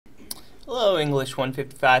Hello English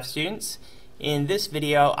 155 students. In this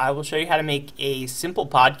video I will show you how to make a simple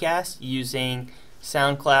podcast using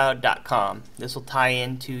SoundCloud.com. This will tie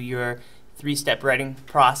into your three-step writing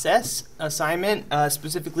process assignment,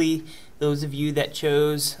 specifically those of you that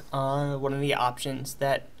chose one of the options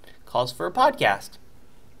that calls for a podcast.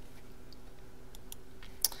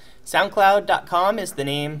 SoundCloud.com is the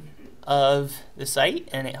name of the site,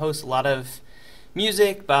 and it hosts a lot of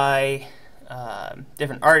music by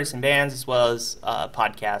different artists and bands, as well as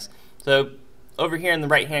podcasts. So over here in the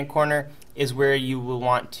right hand corner is where you will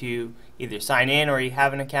want to either sign in, or you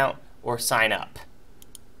have an account, or sign up.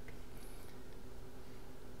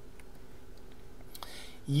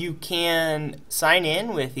 You can sign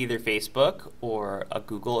in with either Facebook or a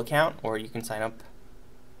Google account, or you can sign up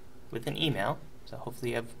with an email. So hopefully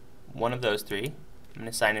you have one of those three. I'm going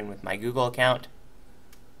to sign in with my Google account.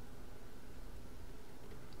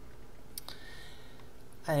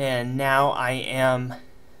 And now I am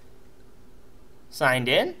signed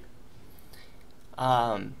in.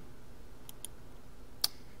 To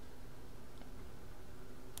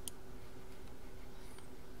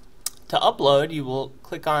upload, you will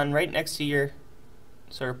click on right next to your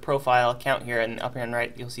sort of profile account here, in the upper hand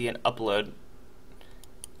right, you'll see an upload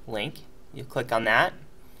link. You click on that,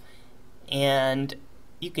 and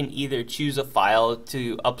you can either choose a file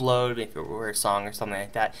to upload if it were a song or something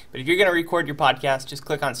like that. But if you're going to record your podcast, just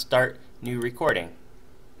click on Start New Recording.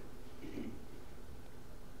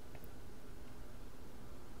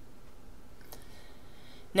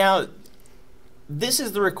 Now, this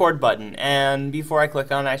is the record button, and before I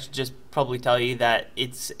click on it, I should just probably tell you that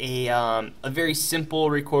it's a very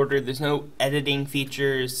simple recorder. There's no editing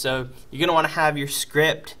features, so you're going to want to have your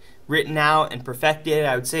script written out and perfected.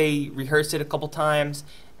 I would say rehearse it a couple times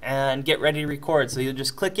and get ready to record. So you'll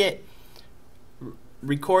just click it,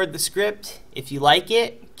 record the script. If you like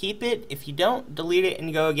it, keep it. If you don't, delete it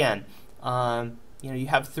and go again. You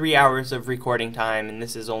have 3 hours of recording time, and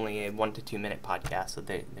this is only a 1 to 2 minute podcast, so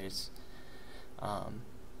there's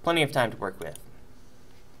plenty of time to work with.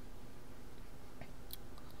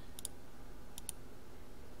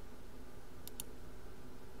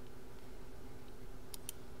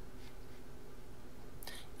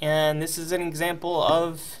 And this is an example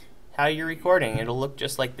of how you're recording. It'll look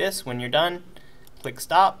just like this when you're done. Click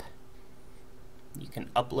stop. You can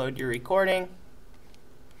upload your recording.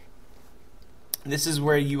 This is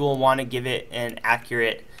where you will want to give it an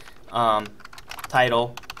accurate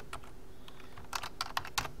title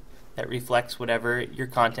that reflects whatever your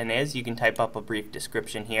content is. You can type up a brief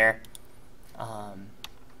description here.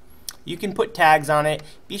 You can put tags on it.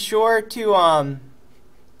 Be sure to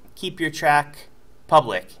keep your track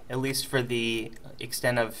public, at least for the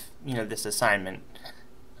extent of this assignment.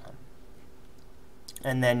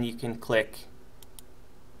 And then you can click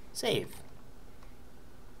save.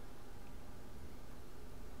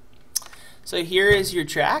 So here is your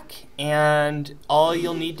track, and all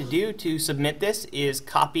you'll need to do to submit this is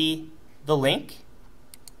copy the link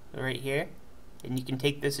right here, and you can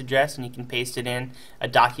take this address and you can paste it in a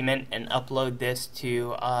document and upload this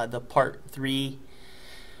to the Part 3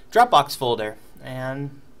 Dropbox folder,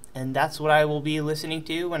 and that's what I will be listening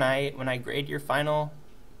to when I grade your final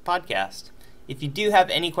podcast. If you do have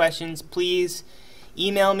any questions, please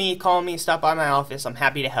email me, call me, stop by my office. I'm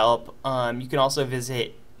happy to help. You can also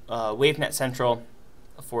visit WaveNet Central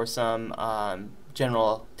for some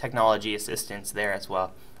general technology assistance there as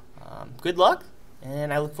well. Good luck,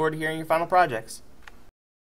 and I look forward to hearing your final projects.